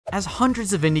As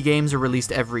hundreds of indie games are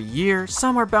released every year,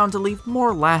 some are bound to leave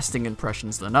more lasting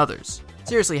impressions than others.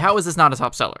 Seriously, how is this not a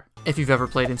top seller? If you've ever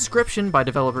played Inscription by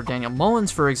developer Daniel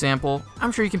Mullins, for example,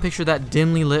 I'm sure you can picture that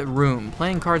dimly lit room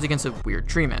playing cards against a weird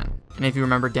tree man. And if you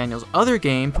remember Daniel's other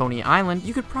game, Pony Island,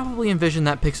 you could probably envision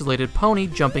that pixelated pony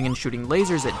jumping and shooting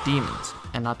lasers at demons,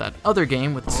 and not that other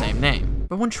game with the same name.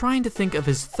 But when trying to think of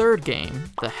his third game,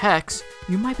 the Hex,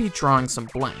 you might be drawing some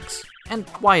blanks. And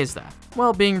why is that?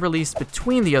 Well, being released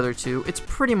between the other two, it's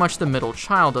pretty much the middle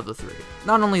child of the three.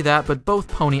 Not only that, but both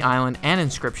Pony Island and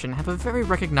Inscription have a very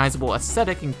recognizable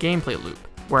aesthetic and gameplay loop,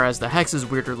 whereas the Hex's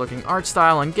weirder looking art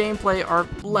style and gameplay are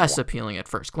less appealing at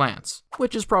first glance,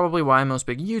 which is probably why most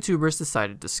big YouTubers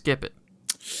decided to skip it.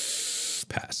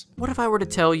 Pass. What if I were to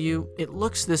tell you it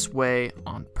looks this way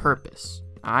on purpose?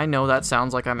 I know that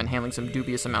sounds like I'm inhaling some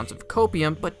dubious amounts of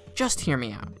copium, but just hear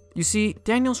me out. You see,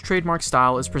 Daniel's trademark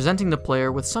style is presenting the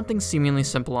player with something seemingly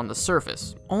simple on the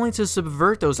surface, only to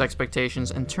subvert those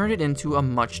expectations and turn it into a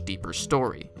much deeper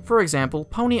story. For example,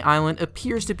 Pony Island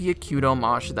appears to be a cute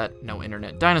homage to that No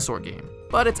Internet Dinosaur game,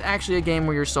 but it's actually a game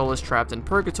where your soul is trapped in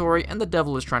purgatory and the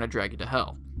devil is trying to drag you to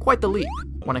hell. Quite the leap.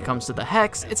 When it comes to the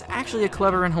Hex, it's actually a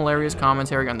clever and hilarious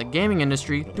commentary on the gaming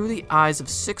industry through the eyes of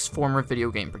 6 former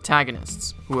video game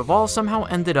protagonists, who have all somehow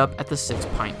ended up at the Six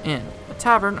Pint Inn, a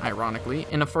tavern, ironically,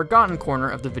 in a forgotten corner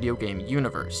of the video game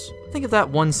universe. Think of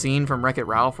that one scene from Wreck-It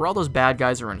Ralph where all those bad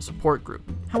guys are in a support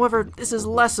group. However, this is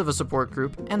less of a support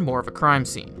group and more of a crime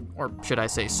scene, or should I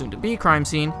say soon-to-be crime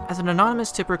scene, as an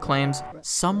anonymous tipper claims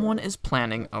someone is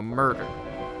planning a murder.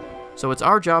 So it's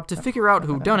our job to figure out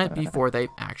who done it before they've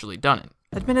actually done it.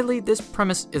 Admittedly, this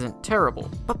premise isn't terrible,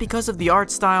 but because of the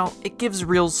art style, it gives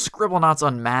real Scribblenauts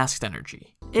Unmasked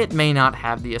energy. It may not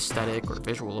have the aesthetic or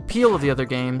visual appeal of the other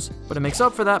games, but it makes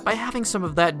up for that by having some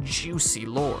of that juicy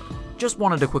lore. Just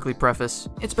wanted to quickly preface,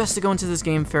 it's best to go into this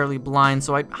game fairly blind,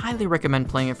 so I'd highly recommend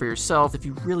playing it for yourself if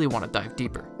you really want to dive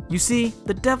deeper. You see,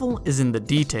 the devil is in the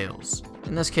details.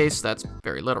 In this case, that's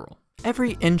very literal.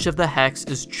 Every inch of the Hex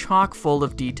is chock full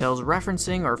of details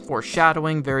referencing or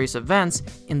foreshadowing various events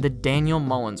in the Daniel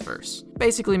Mullins verse,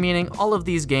 basically meaning all of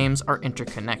these games are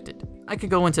interconnected. I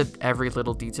could go into every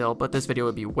little detail, but this video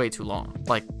would be way too long,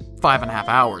 like 5.5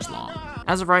 hours long.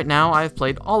 As of right now, I've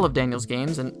played all of Daniel's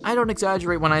games, and I don't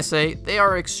exaggerate when I say they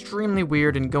are extremely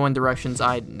weird and go in directions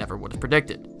I never would have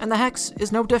predicted. And the Hex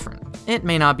is no different. It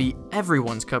may not be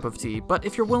everyone's cup of tea, but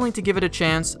if you're willing to give it a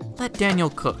chance, let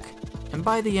Daniel cook. And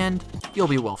by the end, you'll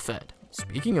be well fed.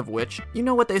 Speaking of which, you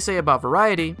know what they say about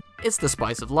variety, it's the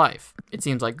spice of life. It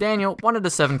seems like Daniel wanted a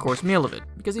 7-course meal of it,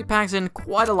 because he packs in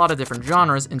quite a lot of different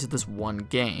genres into this one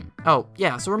game. Oh,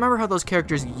 yeah, so remember how those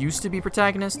characters used to be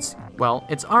protagonists? Well,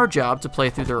 it's our job to play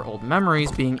through their old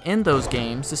memories being in those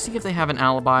games to see if they have an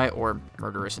alibi or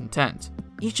murderous intent.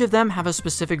 Each of them have a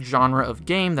specific genre of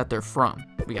game that they're from.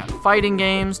 We got fighting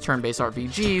games, turn-based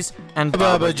RPGs, and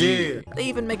Baba G. They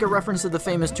even make a reference to the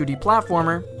famous 2D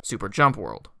platformer, Super Jump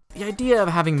World. The idea of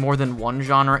having more than one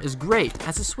genre is great,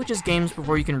 as it switches games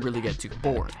before you can really get too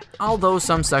bored. Although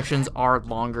some sections are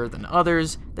longer than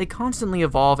others, they constantly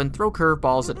evolve and throw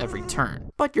curveballs at every turn.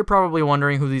 But you're probably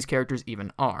wondering who these characters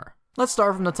even are. Let's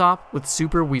start from the top with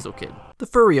Super Weasel Kid, the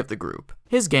furry of the group.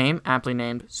 His game, aptly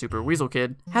named Super Weasel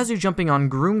Kid, has you jumping on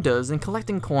Groomdas and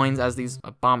collecting coins as these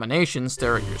abominations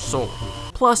stare at your soul.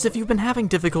 Plus, if you've been having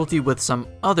difficulty with some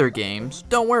other games,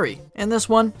 don't worry. In this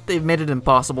one, they've made it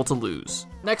impossible to lose.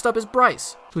 Next up is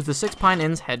Bryce, who's the Six Pine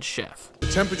Inn's head chef. The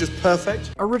temperature's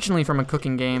perfect. Originally from a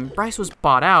cooking game, Bryce was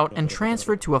bought out and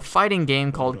transferred to a fighting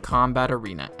game called Combat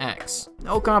Arena X.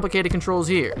 No complicated controls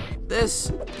here.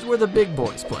 This is where the big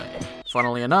boys play.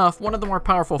 Funnily enough, one of the more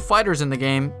powerful fighters in the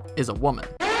game is a woman.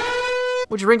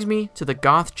 Which brings me to the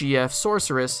goth GF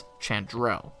sorceress,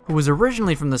 Chandrell, who was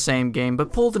originally from the same game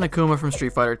but pulled an Akuma from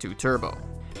Street Fighter II Turbo.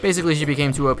 Basically, she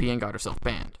became too OP and got herself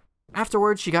banned.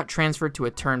 Afterwards, she got transferred to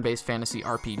a turn-based fantasy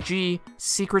RPG,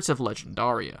 Secrets of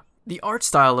Legendaria, the art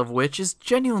style of which is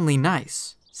genuinely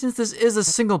nice. Since this is a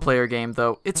single-player game,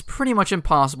 though, it's pretty much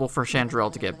impossible for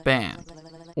Chandrell to get banned.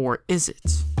 Or is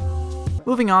it?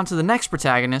 Moving on to the next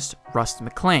protagonist, Rust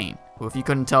McClane, who, if you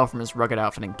couldn't tell from his rugged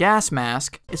outfit and gas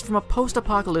mask, is from a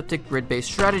post-apocalyptic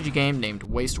grid-based strategy game named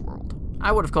Wasteworld.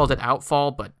 I would have called it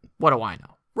Outfall, but what do I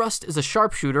know? Rust is a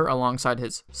sharpshooter alongside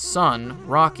his son,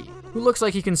 Rocky, who looks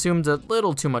like he consumed a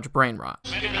little too much brain rot.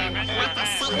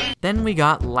 Then we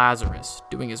got Lazarus,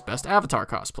 doing his best Avatar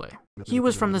cosplay. He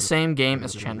was from the same game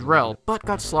as Chandrell, but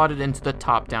got slotted into the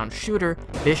top-down shooter,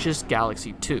 Vicious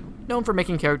Galaxy 2, known for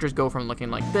making characters go from looking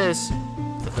like this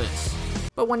to this.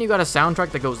 But when you got a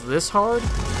soundtrack that goes this hard,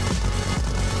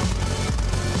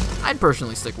 I'd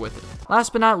personally stick with it.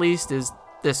 Last but not least is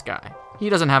this guy. He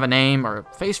doesn't have a name, or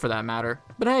a face for that matter,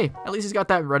 but hey, at least he's got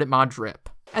that Reddit mod drip.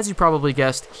 As you probably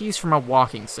guessed, he's from a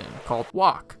walking sim called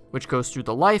Walk, which goes through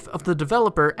the life of the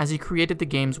developer as he created the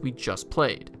games we just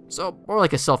played. So, more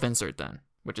like a self-insert then,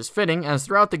 which is fitting as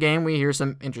throughout the game we hear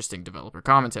some interesting developer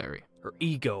commentary. Her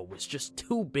ego was just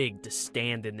too big to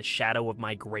stand in the shadow of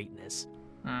my greatness.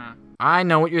 I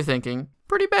know what you're thinking.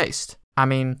 Pretty based. I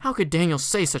mean, how could Daniel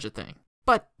say such a thing?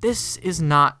 But this is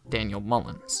not Daniel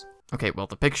Mullins. Okay, well,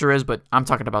 the picture is, but I'm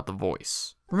talking about the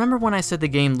voice. Remember when I said the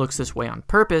game looks this way on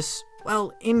purpose?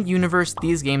 Well, in universe,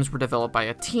 these games were developed by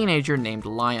a teenager named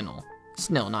Lionel.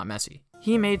 Snill, not messy.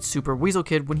 He made Super Weasel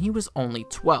Kid when he was only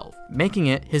 12, making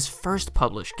it his first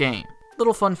published game.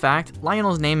 Little fun fact,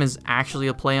 Lionel's name is actually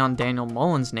a play on Daniel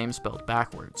Mullins' name spelled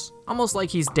backwards. Almost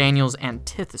like he's Daniel's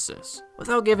antithesis.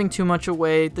 Without giving too much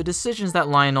away, the decisions that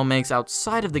Lionel makes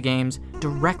outside of the games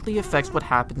directly affects what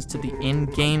happens to the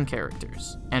in-game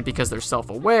characters. And because they're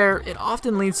self-aware, it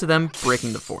often leads to them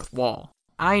breaking the fourth wall.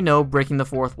 I know breaking the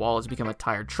fourth wall has become a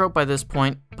tired trope by this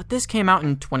point, but this came out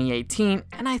in 2018,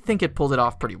 and I think it pulled it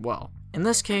off pretty well. In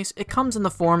this case, it comes in the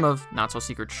form of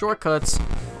not-so-secret shortcuts,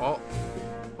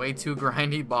 way too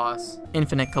grindy, boss,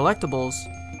 infinite collectibles,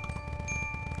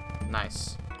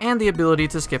 nice, and the ability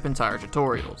to skip entire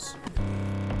tutorials.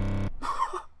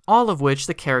 All of which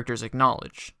the characters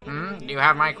acknowledge. Do you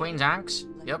have my queen's anks?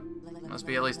 Yep, must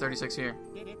be at least 36 here.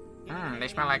 They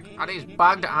smell like, are these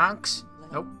bugged anks?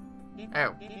 Nope.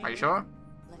 Oh, are you sure?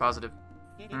 Positive.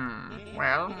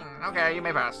 Well, okay, you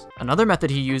may pass. Another method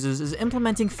he uses is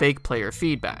implementing fake player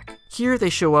feedback. Here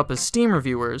they show up as Steam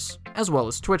reviewers, as well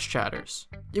as Twitch chatters.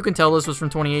 You can tell this was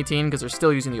from 2018 because they're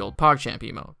still using the old PogChamp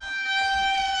emote.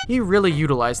 He really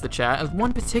utilized the chat, as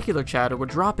one particular chatter would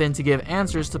drop in to give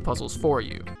answers to puzzles for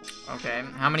you. Okay,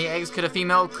 how many eggs could a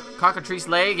female cockatrice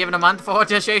lay given a month for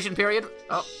gestation period?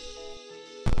 Oh.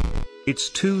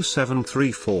 It's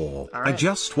 2734. Right. I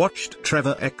just watched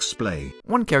Trevor X play.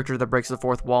 One character that breaks the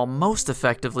fourth wall most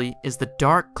effectively is the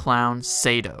dark clown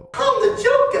Sado. I'm the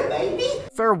Joker, baby!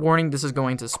 Fair warning, this is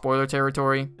going to spoiler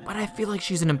territory, but I feel like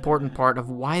she's an important part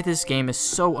of why this game is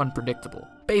so unpredictable.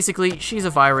 Basically, she's a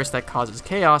virus that causes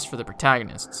chaos for the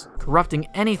protagonists, corrupting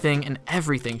anything and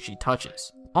everything she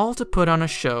touches, all to put on a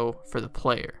show for the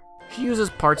player. She uses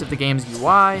parts of the game's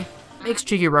UI, makes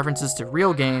cheeky references to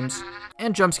real games,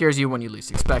 and jump scares you when you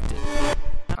least expect it.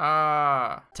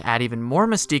 To add even more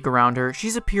mystique around her,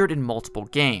 she's appeared in multiple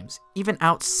games, even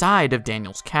outside of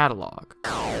Daniel's catalog.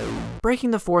 Breaking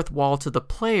the fourth wall to the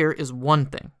player is one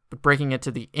thing, but breaking it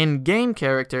to the in-game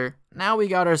character, now we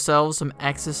got ourselves some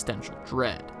existential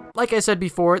dread. Like I said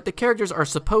before, the characters are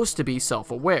supposed to be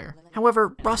self-aware.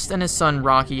 However, Rust and his son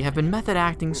Rocky have been method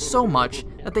acting so much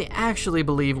that they actually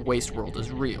believe Wasteworld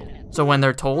is real. So when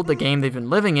they're told the game they've been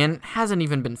living in hasn't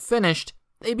even been finished,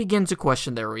 they begin to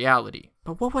question their reality.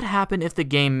 But what would happen if the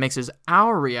game mixes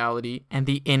our reality and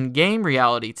the in-game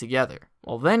reality together?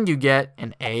 Well, then you get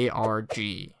an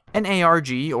ARG. An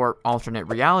ARG, or alternate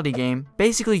reality game,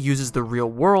 basically uses the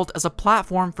real world as a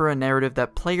platform for a narrative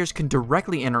that players can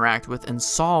directly interact with and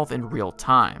solve in real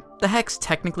time. The Hex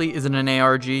technically isn't an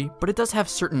ARG, but it does have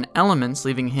certain elements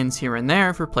leaving hints here and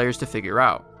there for players to figure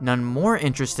out. None more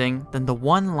interesting than the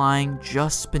one lying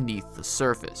just beneath the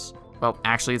surface. Well,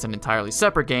 actually it's an entirely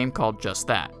separate game called just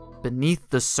that. Beneath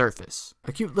the Surface.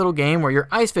 A cute little game where you're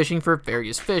ice fishing for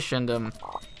various fish and,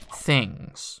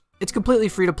 things. It's completely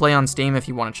free to play on Steam if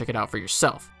you want to check it out for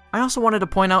yourself. I also wanted to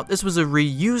point out this was a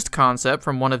reused concept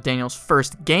from one of Daniel's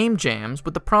first game jams,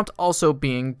 with the prompt also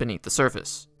being Beneath the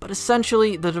Surface. But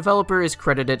essentially, the developer is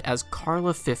credited as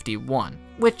Carla51,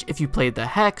 which if you played the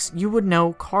Hex, you would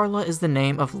know Carla is the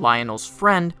name of Lionel's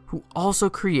friend who also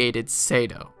created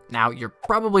Sado. Now, you're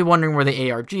probably wondering where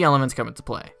the ARG elements come into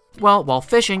play. Well, while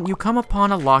fishing, you come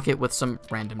upon a locket with some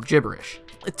random gibberish.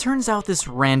 It turns out this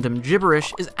random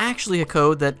gibberish is actually a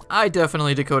code that I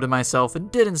definitely decoded myself and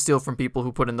didn't steal from people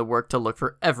who put in the work to look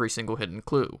for every single hidden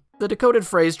clue. The decoded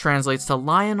phrase translates to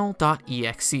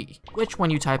Lionel.exe, which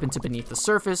when you type into Beneath the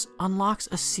Surface, unlocks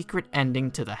a secret ending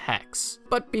to the Hex.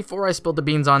 But before I spill the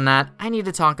beans on that, I need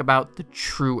to talk about the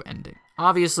true ending.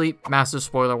 Obviously, massive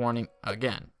spoiler warning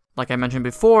again. Like I mentioned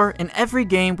before, in every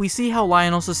game, we see how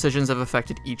Lionel's decisions have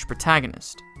affected each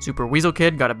protagonist. Super Weasel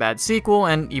Kid got a bad sequel,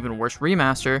 and even worse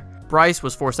remaster. Bryce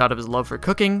was forced out of his love for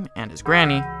cooking, and his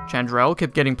granny. Chandrell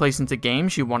kept getting placed into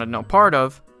games she wanted no part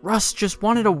of. Russ just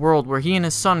wanted a world where he and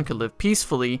his son could live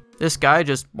peacefully. This guy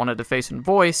just wanted a face and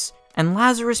voice. And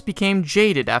Lazarus became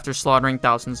jaded after slaughtering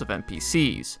thousands of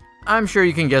NPCs. I'm sure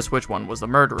you can guess which one was the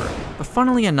murderer. But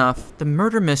funnily enough, the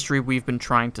murder mystery we've been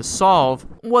trying to solve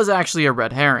was actually a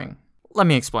red herring. Let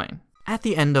me explain. At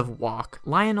the end of Walk,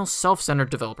 Lionel's self-centered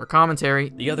developer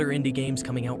commentary, The other indie games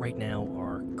coming out right now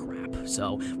are crap,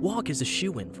 so Walk is a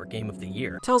shoo-in for Game of the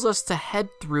Year. tells us to head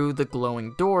through the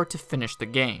glowing door to finish the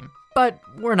game. But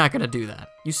we're not gonna do that.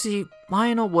 You see,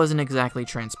 Lionel wasn't exactly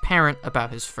transparent about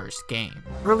his first game.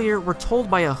 Earlier, we're told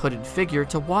by a hooded figure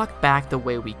to walk back the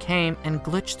way we came and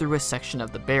glitch through a section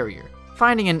of the barrier.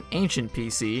 Finding an ancient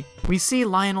PC, we see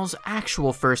Lionel's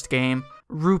actual first game,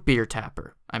 Root Beer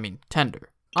Tender.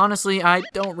 Honestly, I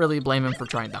don't really blame him for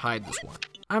trying to hide this one.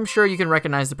 I'm sure you can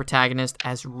recognize the protagonist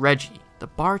as Reggie, the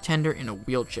bartender in a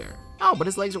wheelchair. Oh, but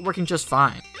his legs are working just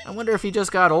fine. I wonder if he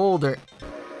just got older.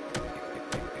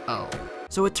 Oh.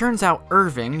 So it turns out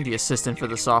Irving, the assistant for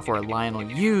the software Lionel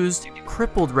used,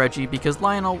 crippled Reggie because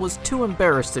Lionel was too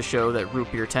embarrassed to show that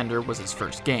Root Beer Tender was his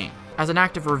first game. As an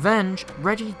act of revenge,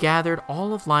 Reggie gathered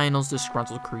all of Lionel's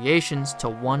disgruntled creations to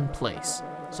one place,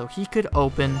 so he could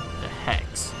open the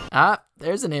Hex. Ah,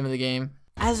 there's the name of the game.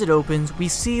 As it opens, we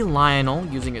see Lionel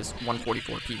using his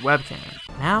 144p webcam.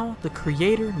 Now, the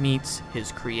creator meets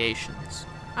his creations.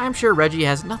 I'm sure Reggie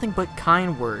has nothing but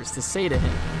kind words to say to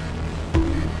him.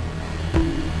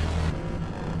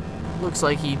 Looks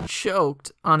like he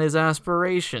choked on his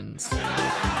aspirations.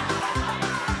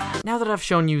 Now that I've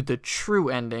shown you the true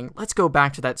ending, let's go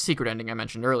back to that secret ending I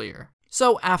mentioned earlier.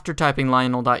 So after typing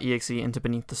Lionel.exe into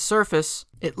Beneath the Surface,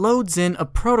 it loads in a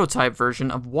prototype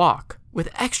version of Walk, with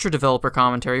extra developer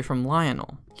commentary from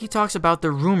Lionel. He talks about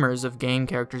the rumors of game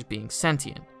characters being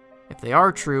sentient. If they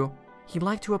are true, he'd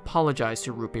like to apologize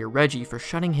to Root Beer Reggie for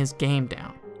shutting his game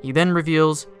down. He then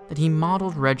reveals that he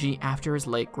modeled Reggie after his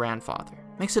late grandfather.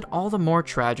 Makes it all the more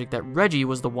tragic that Reggie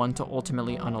was the one to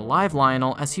ultimately unalive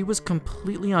Lionel, as he was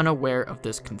completely unaware of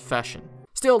this confession.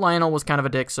 Still, Lionel was kind of a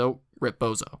dick, so rip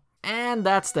bozo. And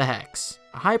that's the Hex.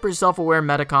 A hyper self-aware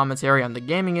meta commentary on the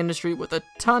gaming industry with a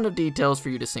ton of details for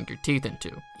you to sink your teeth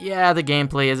into. Yeah, the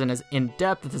gameplay isn't as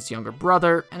in-depth as its younger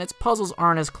brother, and its puzzles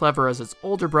aren't as clever as its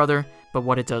older brother, but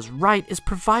what it does right is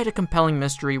provide a compelling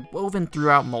mystery woven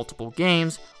throughout multiple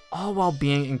games, all while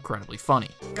being incredibly funny.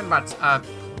 Gunbots,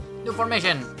 new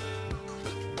formation!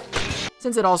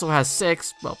 Since it also has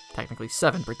 6, well, technically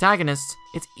 7 protagonists,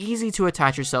 it's easy to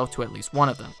attach yourself to at least one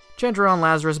of them. Chandra and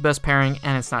Lazarus best pairing,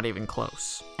 and it's not even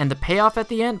close. And the payoff at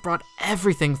the end brought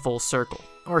everything full circle.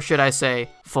 Or should I say,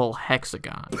 full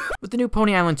hexagon. With the new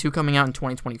Pony Island 2 coming out in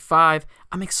 2025,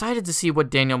 I'm excited to see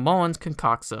what Daniel Mullins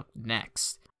concocts up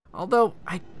next. Although,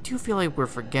 I do feel like we're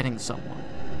forgetting someone.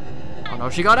 Oh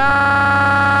no, she got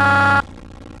out!